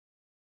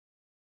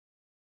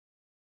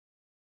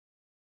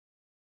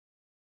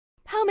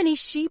How many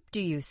sheep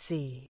do you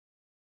see?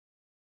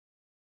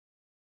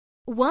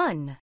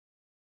 1,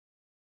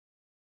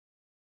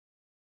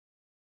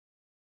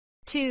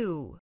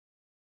 2,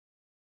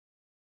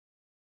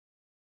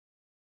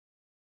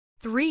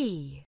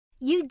 3.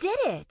 You did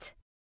it!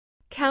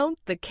 Count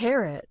the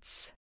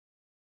carrots.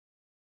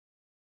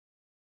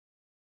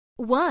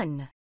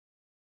 1,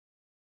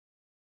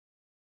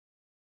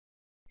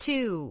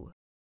 2,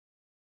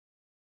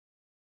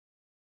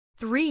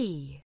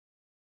 3,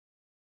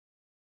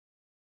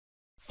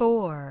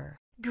 4.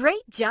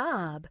 Great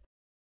job!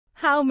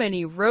 How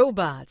many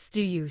robots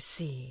do you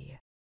see?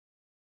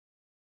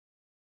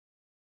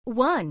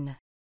 1,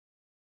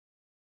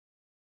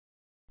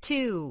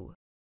 2,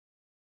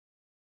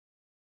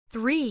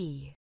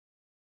 3,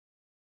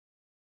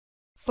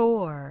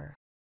 4,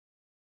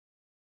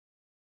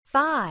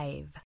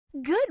 5.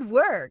 Good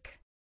work!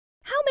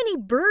 How many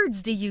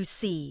birds do you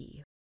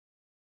see?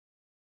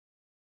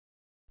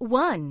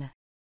 1,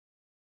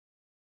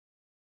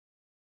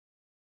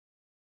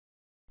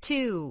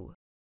 2,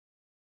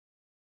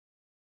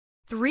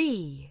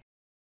 3,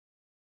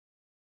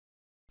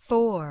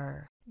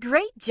 4.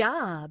 Great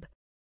job!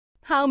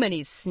 How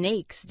many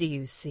snakes do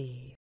you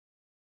see?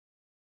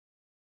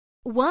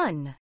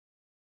 1,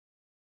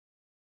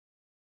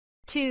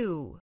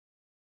 2,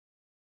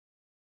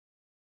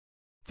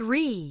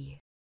 3,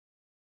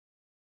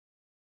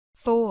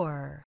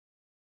 4,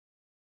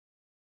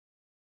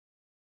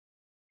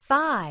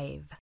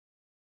 5,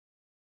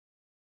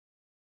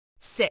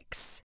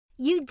 6.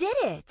 You did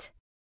it!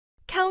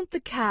 Count the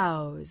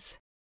cows.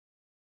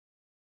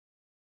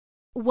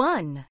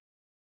 1,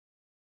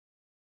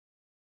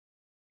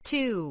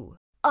 2.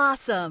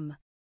 Awesome!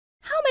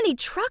 How many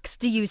trucks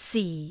do you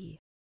see?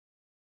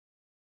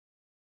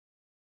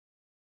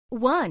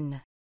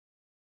 1,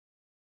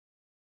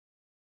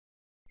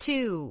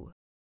 2,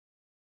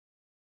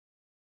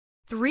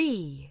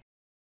 3,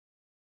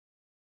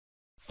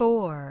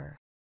 4,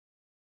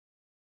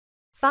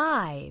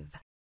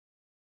 5,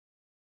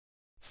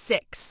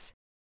 6,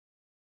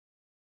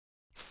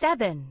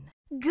 7.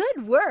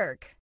 Good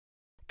work!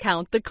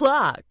 Count the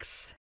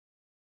clocks.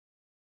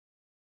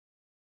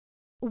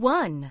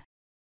 1,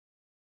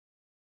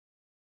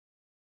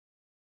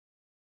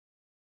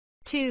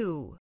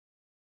 2,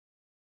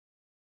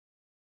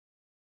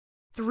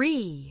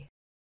 3,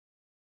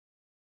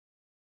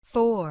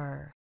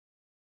 4,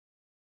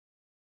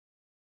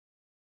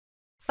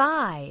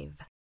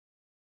 5,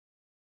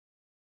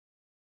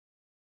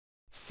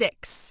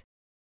 6,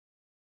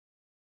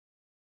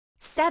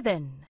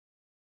 7,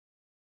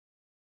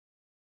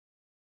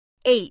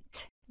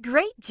 8.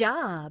 Great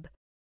job!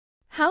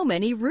 How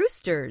many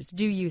roosters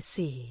do you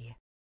see?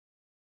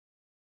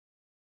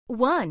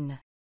 1,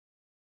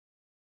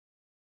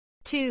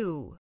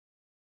 2,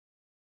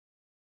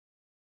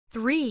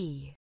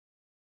 3,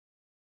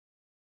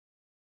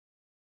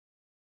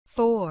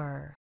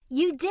 4.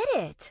 You did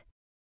it!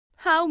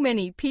 How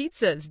many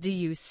pizzas do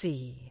you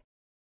see?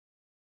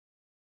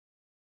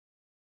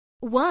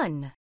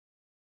 1,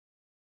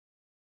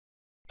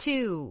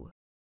 2,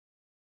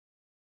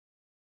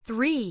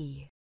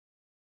 3,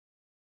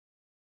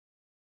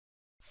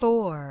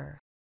 4,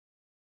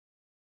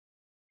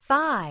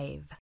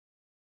 5,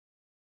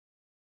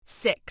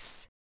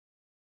 6,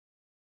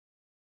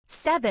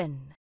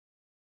 7,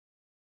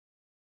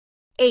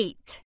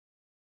 8,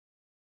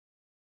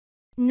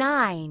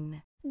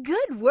 9.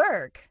 Good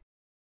work!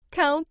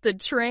 Count the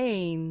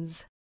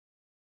trains.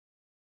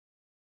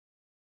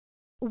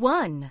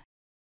 1,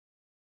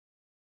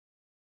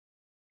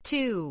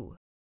 2,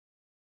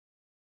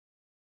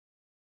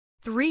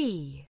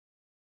 3,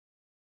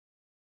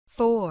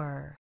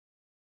 4,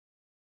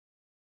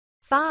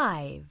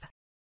 5,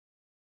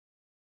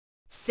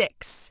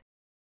 6,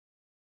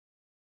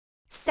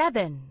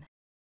 7,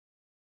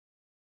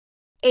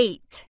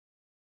 8,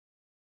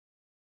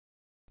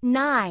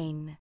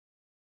 9,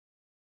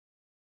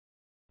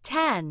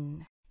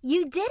 10.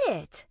 You did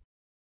it!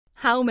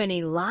 How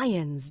many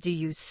lions do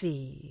you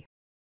see?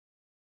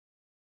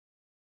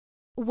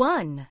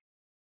 1,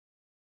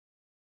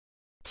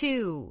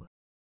 2,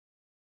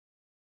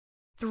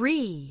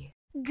 3.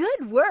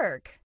 Good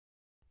work!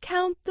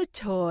 Count the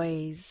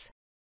toys.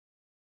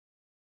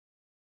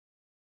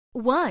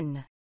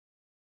 1,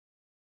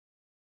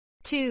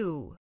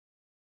 2,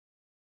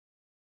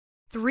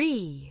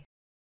 3,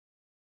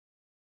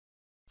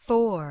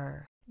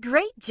 4.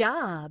 Great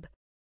job!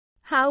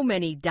 How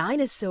many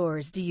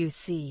dinosaurs do you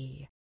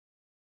see?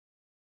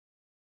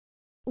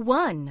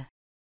 1,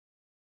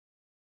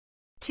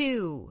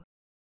 2,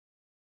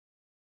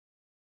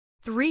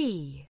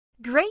 3.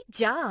 Great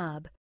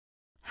job!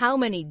 How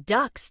many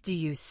ducks do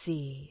you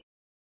see?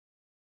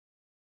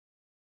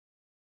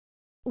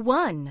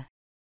 1,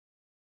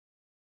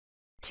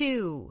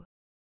 2,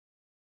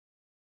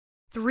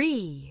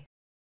 3,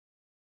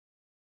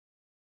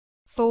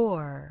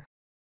 4,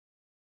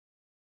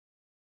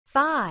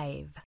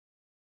 5,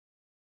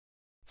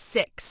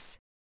 6,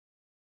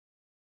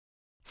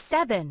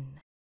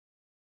 7,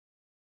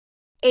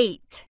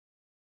 8,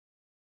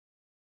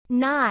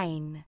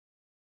 9,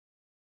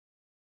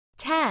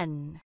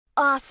 10.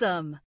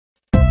 Awesome!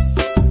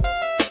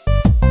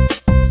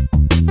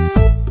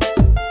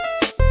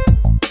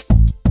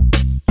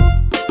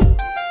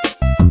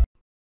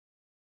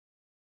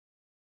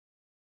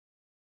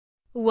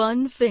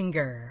 One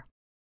finger.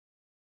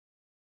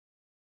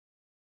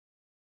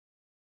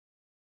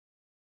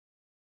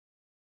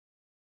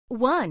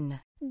 1.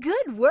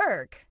 Good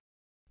work!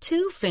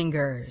 2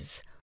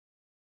 fingers.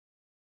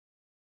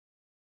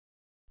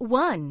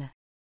 1.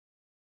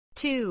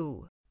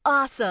 2.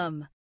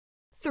 Awesome!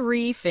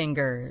 3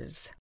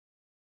 fingers.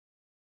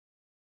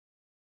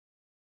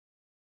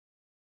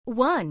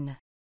 1.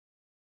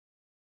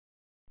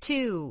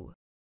 2.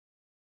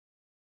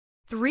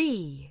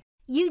 3.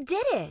 You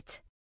did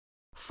it!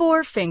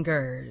 4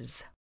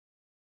 fingers.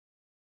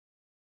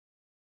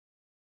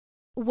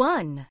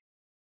 1.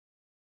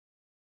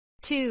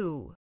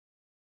 2.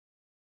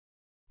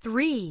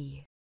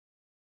 3.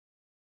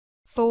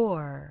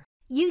 4.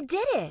 You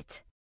did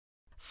it!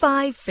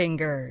 5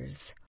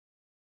 fingers.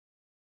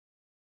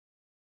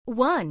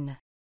 1.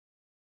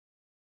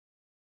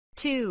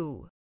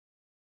 2.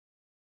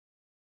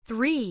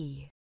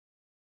 3.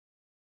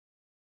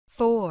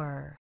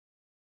 4.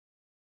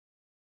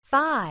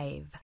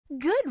 5.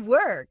 Good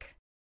work!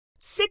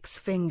 6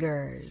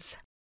 fingers.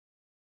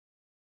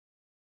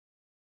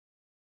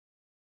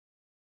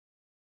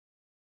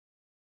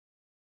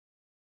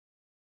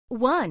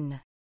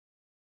 1.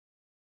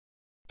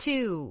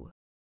 2.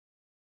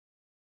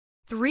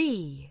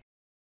 3.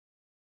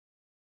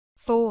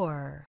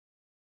 4.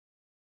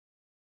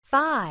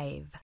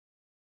 5.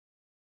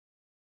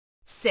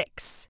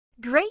 6.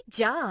 Great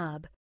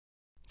job!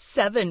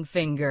 7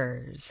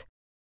 fingers.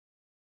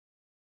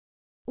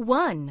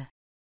 1.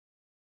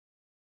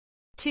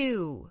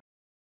 2.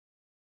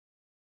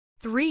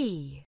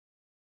 3.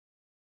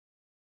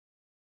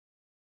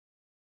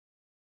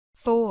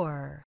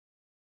 4.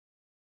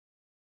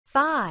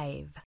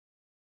 5.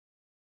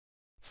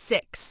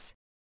 6.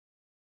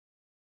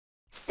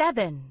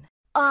 7.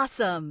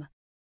 Awesome!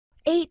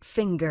 8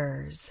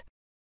 fingers.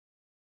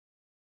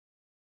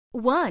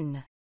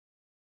 1.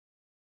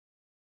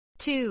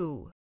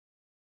 2.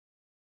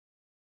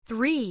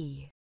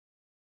 3.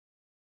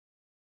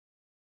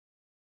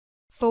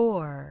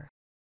 4.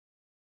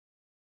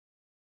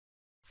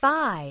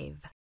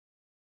 5.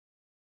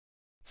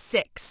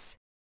 6.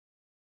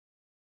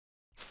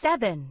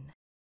 7.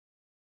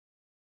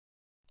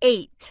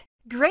 8.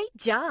 Great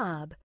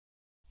job!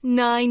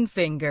 9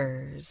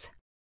 fingers.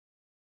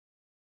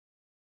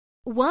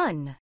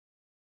 1.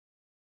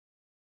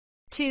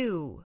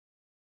 2.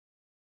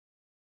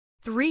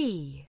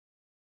 3.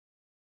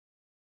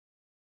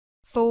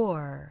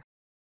 4.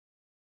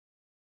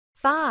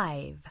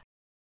 5.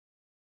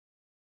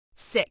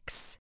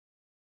 6.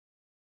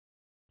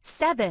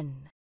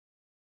 7.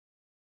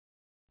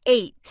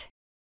 8.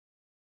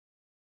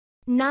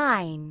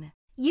 9.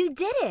 You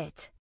did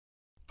it!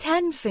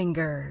 10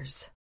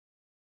 fingers.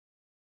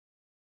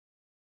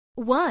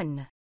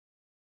 1.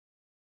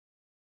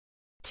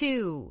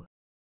 2.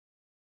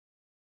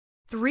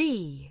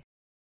 3.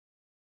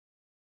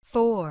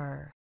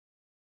 4.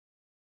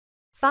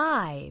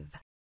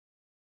 5.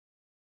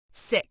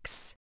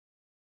 6.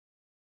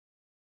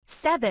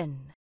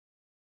 7.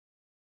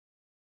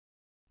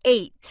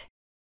 8.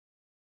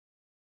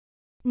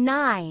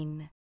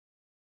 9.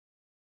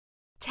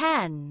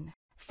 10.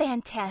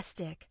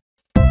 Fantastic!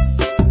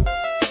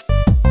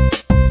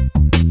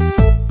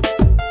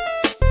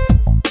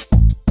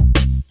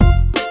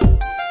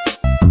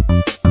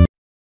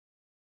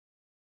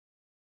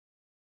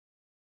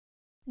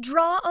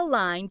 Draw a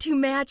line to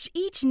match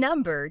each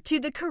number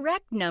to the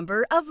correct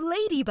number of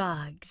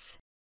ladybugs.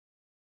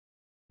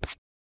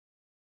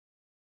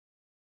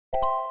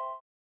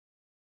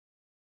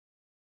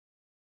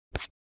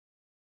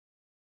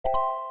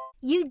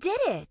 You did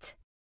it!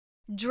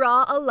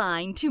 Draw a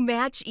line to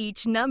match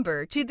each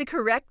number to the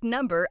correct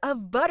number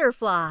of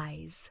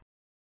butterflies.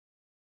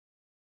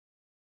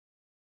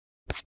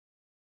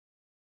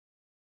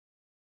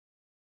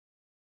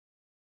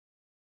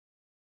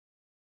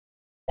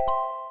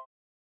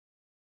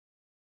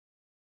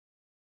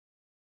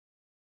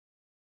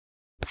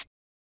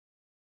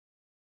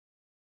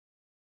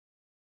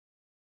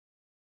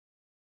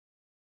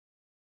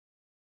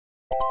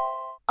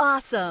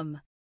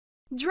 Awesome!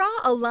 Draw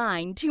a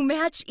line to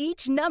match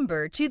each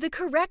number to the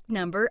correct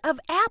number of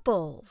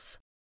apples.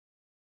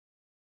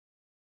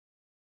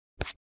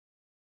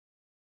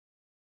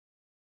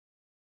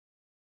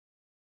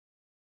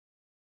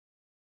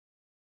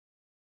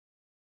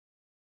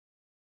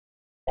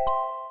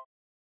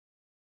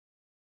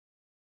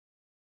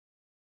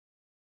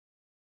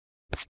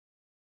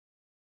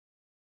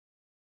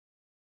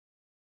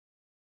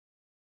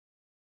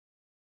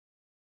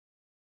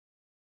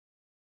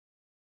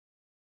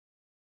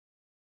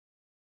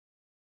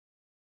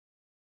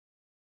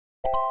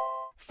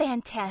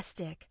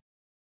 Fantastic!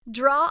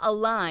 Draw a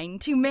line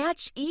to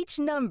match each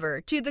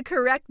number to the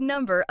correct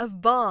number of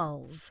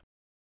balls.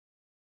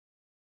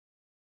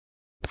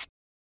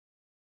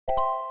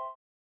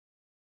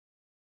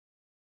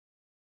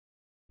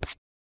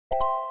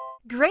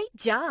 Great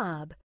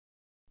job!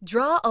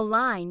 Draw a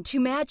line to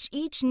match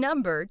each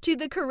number to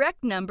the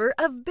correct number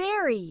of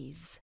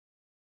berries.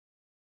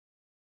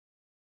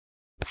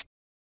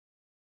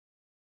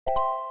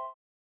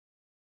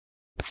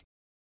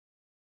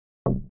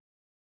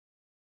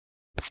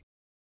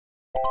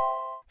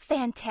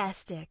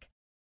 Fantastic!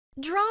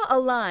 Draw a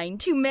line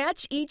to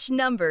match each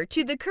number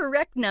to the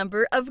correct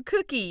number of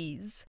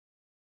cookies.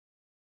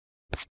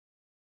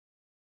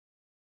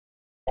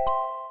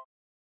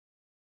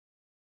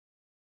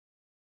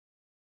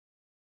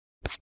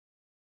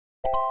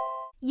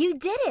 You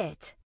did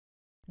it!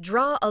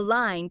 Draw a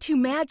line to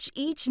match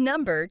each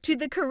number to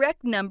the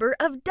correct number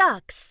of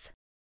ducks.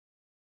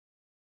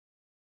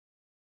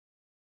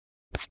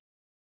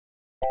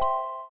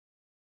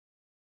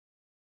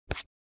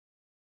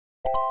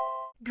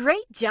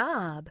 Great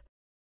job!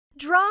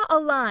 Draw a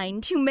line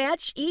to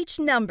match each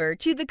number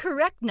to the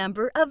correct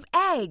number of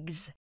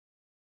eggs.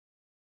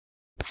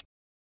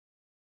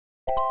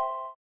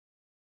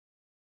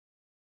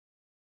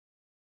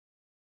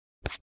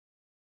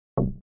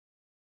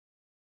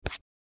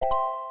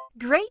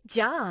 Great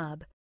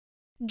job!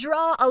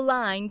 Draw a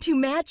line to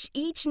match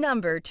each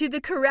number to the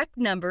correct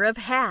number of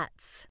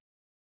hats.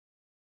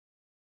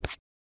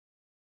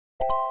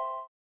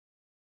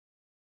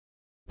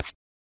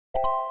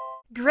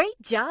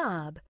 Great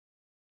job!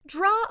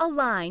 Draw a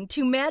line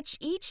to match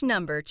each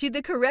number to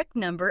the correct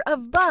number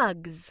of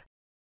bugs.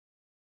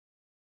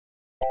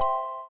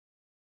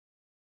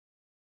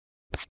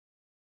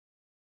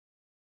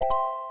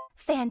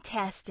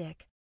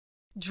 Fantastic!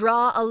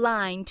 Draw a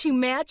line to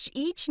match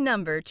each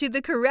number to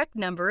the correct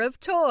number of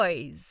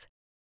toys.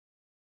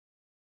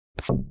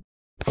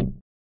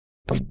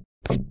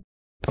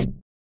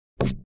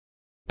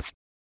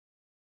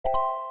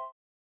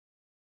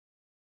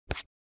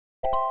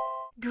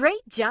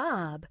 Great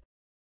job!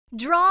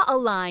 Draw a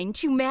line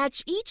to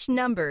match each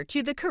number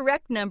to the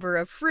correct number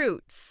of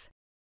fruits.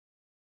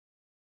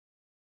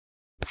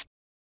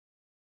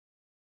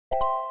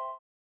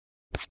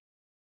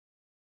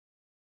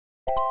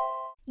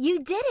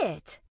 You did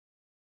it!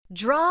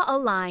 Draw a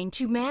line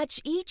to match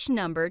each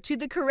number to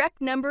the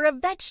correct number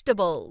of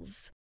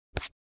vegetables.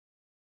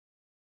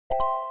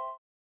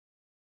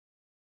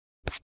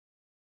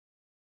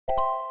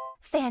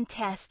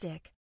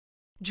 Fantastic!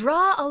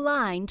 Draw a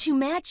line to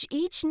match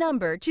each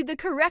number to the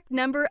correct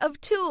number of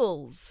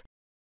tools.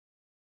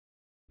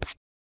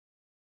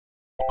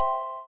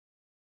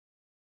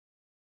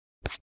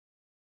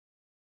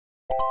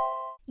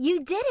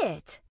 You did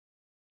it!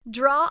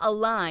 Draw a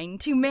line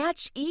to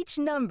match each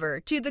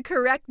number to the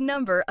correct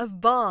number of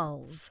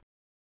balls.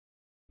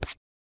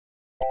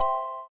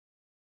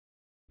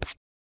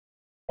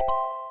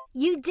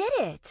 You did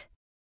it!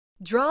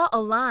 Draw a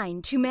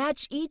line to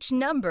match each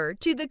number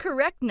to the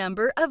correct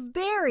number of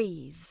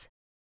berries.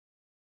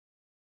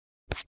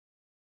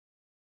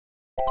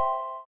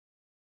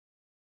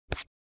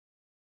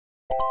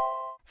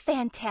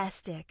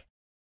 Fantastic!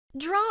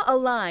 Draw a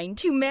line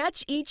to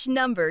match each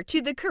number to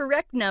the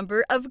correct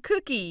number of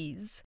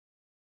cookies.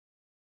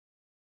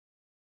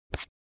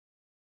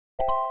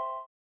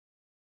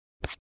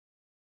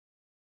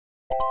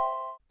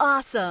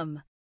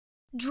 Awesome!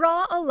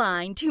 Draw a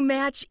line to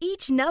match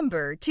each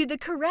number to the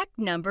correct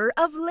number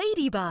of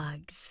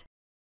ladybugs.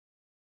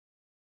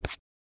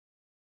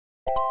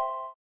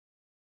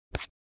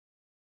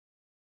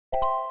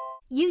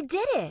 You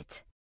did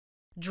it!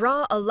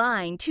 Draw a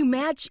line to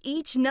match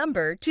each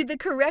number to the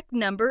correct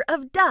number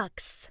of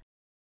ducks.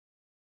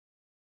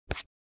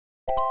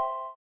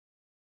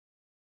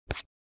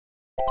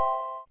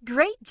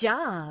 Great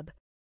job!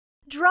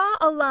 Draw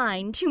a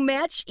line to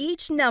match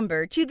each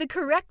number to the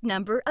correct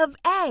number of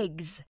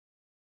eggs.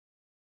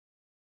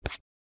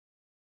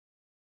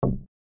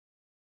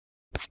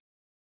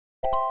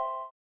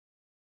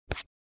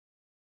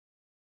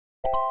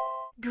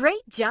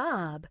 Great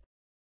job!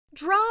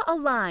 Draw a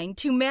line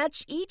to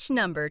match each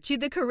number to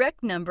the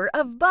correct number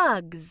of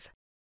bugs.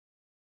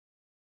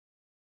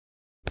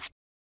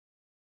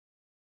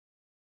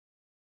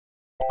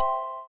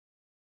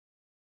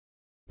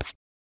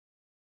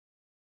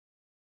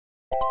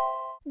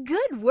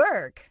 Good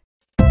work!